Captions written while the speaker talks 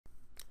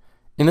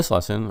In this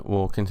lesson,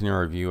 we'll continue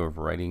our review of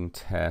Writing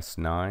Test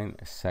 9,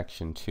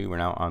 Section 2. We're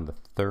now on the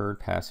third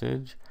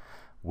passage,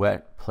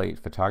 Wet Plate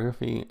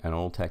Photography, an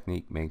old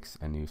technique makes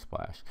a new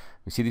splash.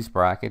 You see these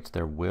brackets,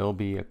 there will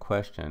be a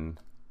question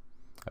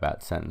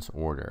about sentence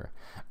order.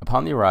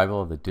 Upon the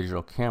arrival of the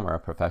digital camera,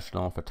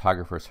 professional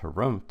photographers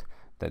harrumphed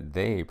that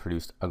they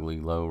produced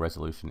ugly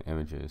low-resolution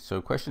images. So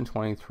question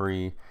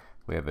 23,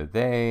 we have a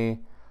they.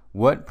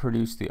 What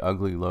produced the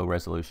ugly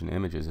low-resolution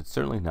images? It's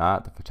certainly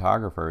not the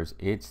photographers,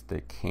 it's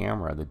the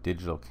camera, the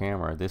digital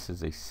camera. This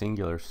is a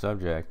singular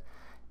subject,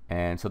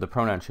 and so the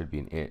pronoun should be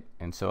an it.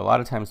 And so a lot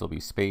of times there'll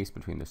be space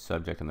between the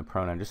subject and the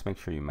pronoun. Just make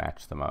sure you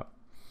match them up.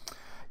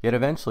 Yet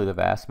eventually the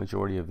vast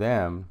majority of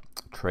them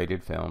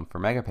traded film for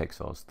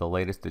megapixels. The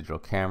latest digital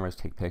cameras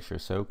take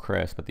pictures so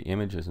crisp, but the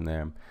images in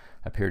them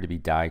appear to be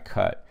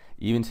die-cut.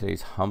 Even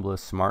today's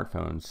humblest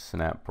smartphones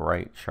snap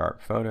bright,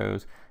 sharp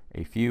photos.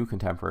 A few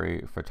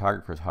contemporary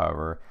photographers,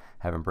 however,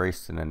 have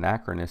embraced an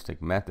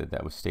anachronistic method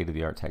that was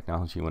state-of-the-art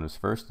technology when it was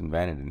first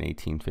invented in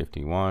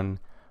 1851,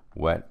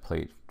 wet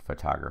plate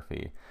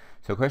photography.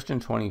 So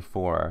question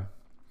 24,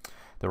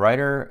 the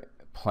writer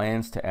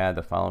plans to add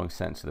the following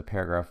sentence to the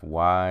paragraph,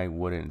 why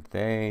wouldn't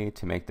they?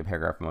 To make the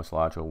paragraph most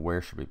logical,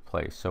 where should we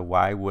place? So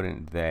why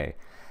wouldn't they?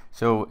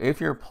 So if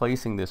you're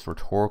placing this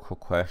rhetorical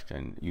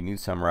question, you need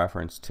some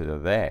reference to the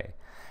they.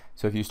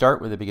 So if you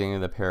start with the beginning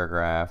of the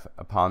paragraph,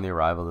 upon the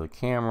arrival of the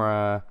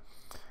camera,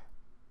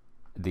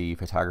 the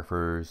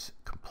photographers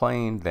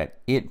complained that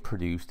it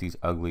produced these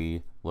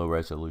ugly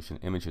low-resolution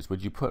images.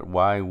 Would you put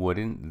why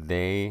wouldn't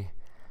they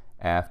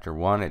after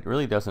one? It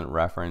really doesn't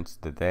reference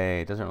the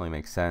they. It doesn't really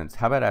make sense.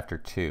 How about after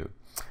two?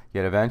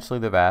 Yet eventually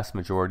the vast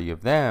majority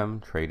of them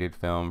traded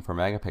film for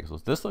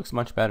megapixels. This looks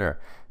much better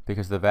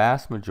because the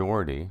vast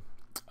majority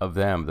of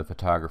them, the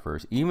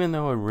photographers, even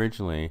though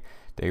originally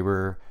they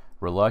were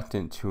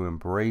reluctant to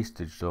embrace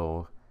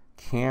digital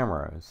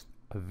cameras,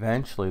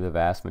 eventually the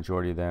vast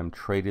majority of them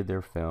traded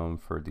their film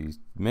for these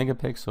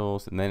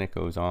megapixels, and then it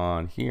goes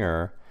on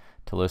here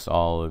to list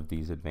all of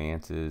these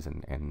advances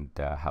and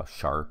how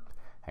sharp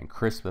and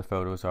crisp the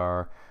photos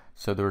are.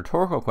 So the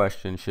rhetorical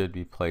question should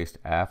be placed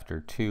after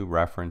two,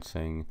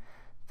 referencing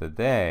the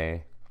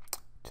they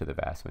to the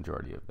vast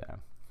majority of them.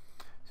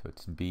 So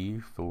it's B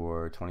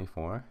for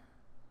 24.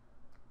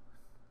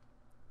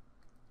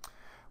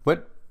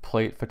 What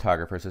plate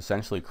photographers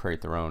essentially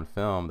create their own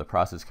film. The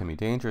process can be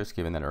dangerous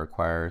given that it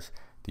requires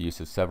the use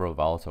of several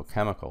volatile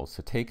chemicals.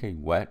 To take a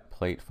wet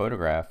plate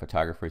photograph,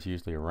 photographers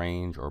usually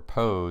arrange or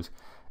pose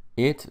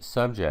its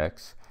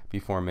subjects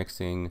before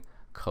mixing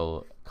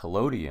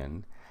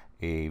collodion,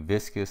 a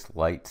viscous,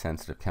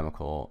 light-sensitive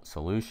chemical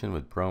solution,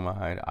 with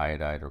bromide,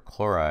 iodide, or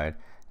chloride,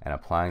 and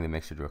applying the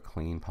mixture to a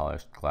clean,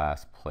 polished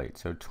glass plate.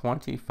 So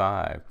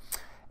 25.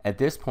 At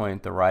this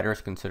point, the writer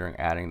is considering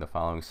adding the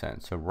following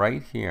sentence. So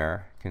right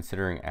here,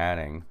 considering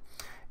adding,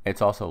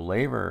 it's also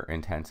labor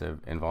intensive,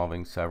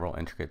 involving several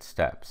intricate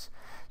steps.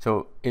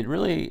 So it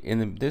really,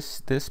 in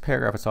this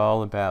paragraph, it's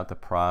all about the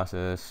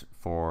process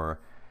for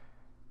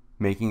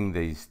making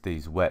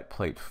these wet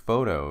plate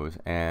photos.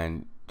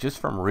 And just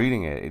from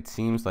reading it, it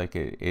seems like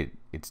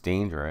it's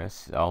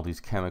dangerous, all these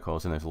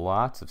chemicals, and there's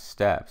lots of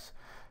steps.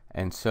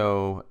 And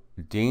so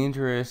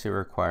dangerous, it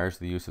requires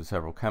the use of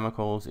several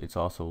chemicals. It's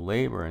also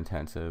labor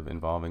intensive,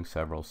 involving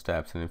several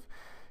steps. And if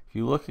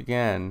you look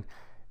again,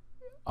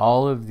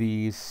 all of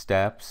these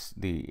steps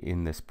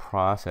in this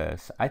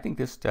process, I think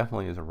this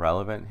definitely is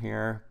relevant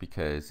here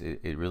because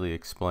it really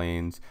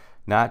explains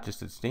not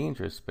just it's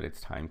dangerous, but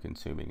it's time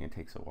consuming. It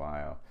takes a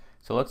while.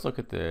 So let's look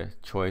at the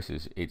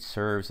choices. It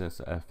serves as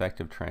an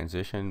effective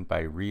transition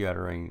by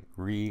reiterating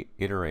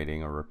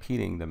or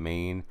repeating the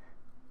main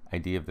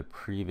idea of the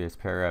previous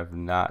paragraph.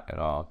 Not at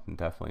all,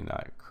 definitely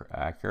not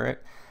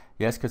accurate.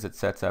 Yes, because it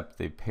sets up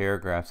the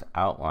paragraph's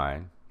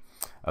outline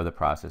of the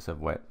process of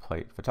wet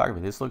plate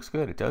photography. This looks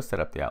good. It does set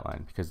up the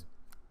outline because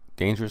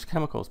dangerous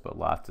chemicals, but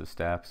lots of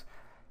steps.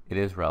 It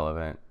is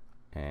relevant,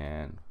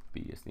 and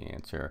B is the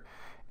answer.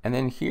 And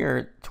then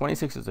here,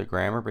 26 is a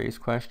grammar-based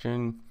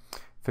question.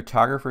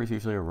 Photographers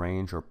usually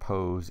arrange or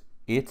pose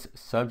its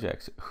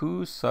subjects.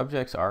 Whose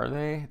subjects are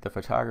they? The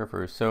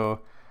photographers.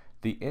 So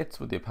the it's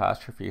with the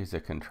apostrophe is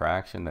a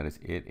contraction, that is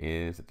it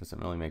is. It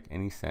doesn't really make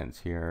any sense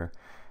here.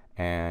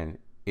 And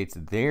it's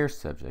their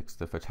subjects,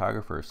 the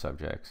photographer's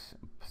subjects,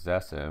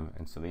 possessive.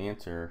 And so the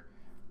answer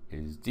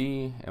is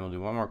D. And we'll do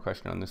one more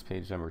question on this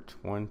page, number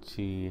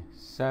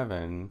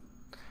 27.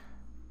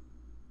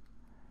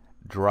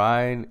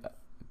 Dried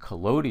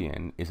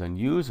collodion is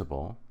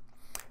unusable.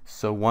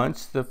 So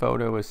once the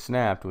photo is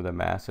snapped with a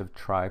massive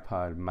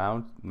tripod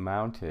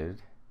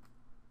mounted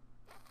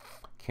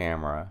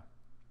camera,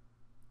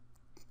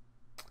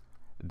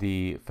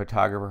 the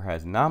photographer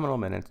has nominal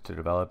minutes to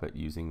develop it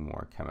using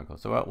more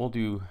chemicals. So we'll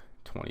do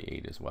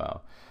 28 as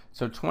well.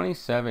 So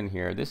 27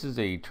 here, this is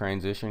a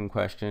transition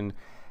question.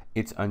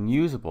 It's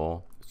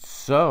unusable.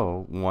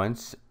 So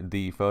once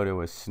the photo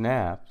is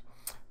snapped,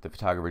 the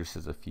photographer just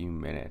has a few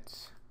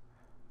minutes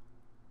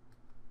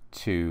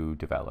to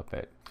develop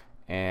it.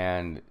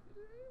 And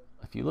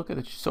if you look at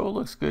it, so it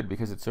looks good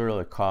because it's sort of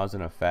a cause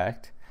and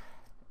effect.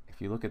 If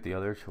if you look at the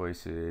other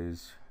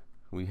choices,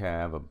 we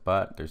have a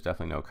but, there's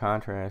definitely no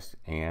contrast,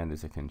 and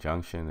is a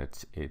conjunction,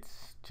 it's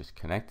just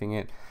connecting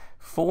it.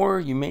 For,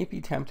 you may be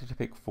tempted to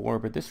pick for,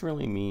 but this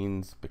really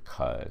means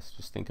because.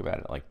 Just think about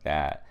it like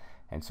that.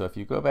 And so if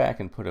you go back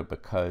and put a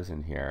because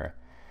in here,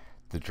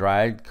 the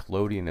dried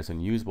collodion is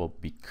unusable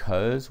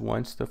because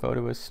once the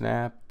photo is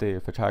snapped, the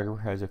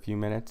photographer has a few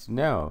minutes.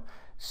 No,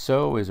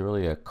 so is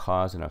really a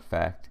cause and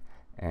effect,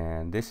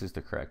 and this is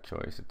the correct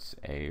choice. It's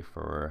A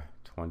for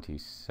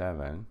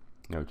 27,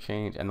 no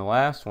change. And the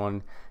last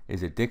one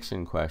is a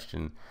diction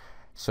question.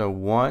 So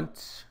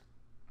once,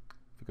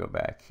 if you go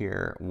back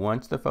here,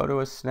 once the photo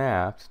is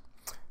snapped,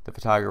 the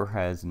photographer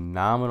has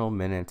nominal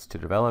minutes to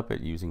develop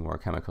it using more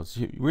chemicals.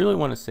 You really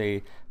want to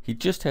say he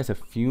just has a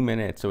few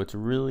minutes, so it's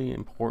really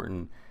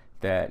important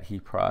that he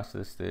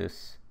process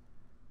this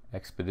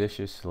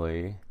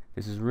expeditiously.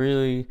 This is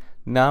really,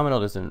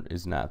 nominal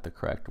is not the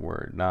correct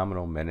word.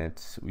 Nominal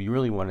minutes, we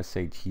really want to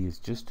say he is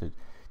just a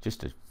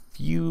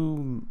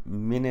few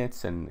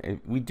minutes,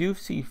 and we do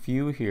see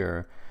few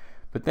here,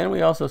 but then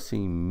we also see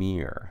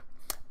mere.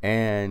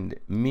 And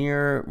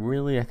mere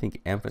really, I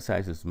think,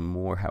 emphasizes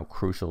more how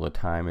crucial the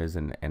time is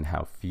and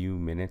how few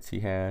minutes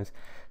he has.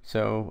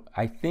 So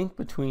I think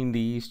between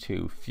these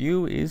two,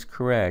 few is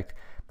correct,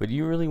 but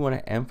you really want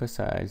to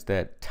emphasize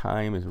that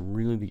time is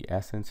really the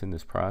essence in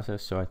this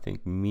process. So I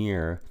think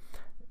mere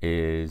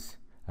is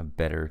a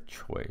better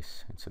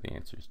choice. And so the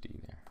answer is D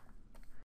there.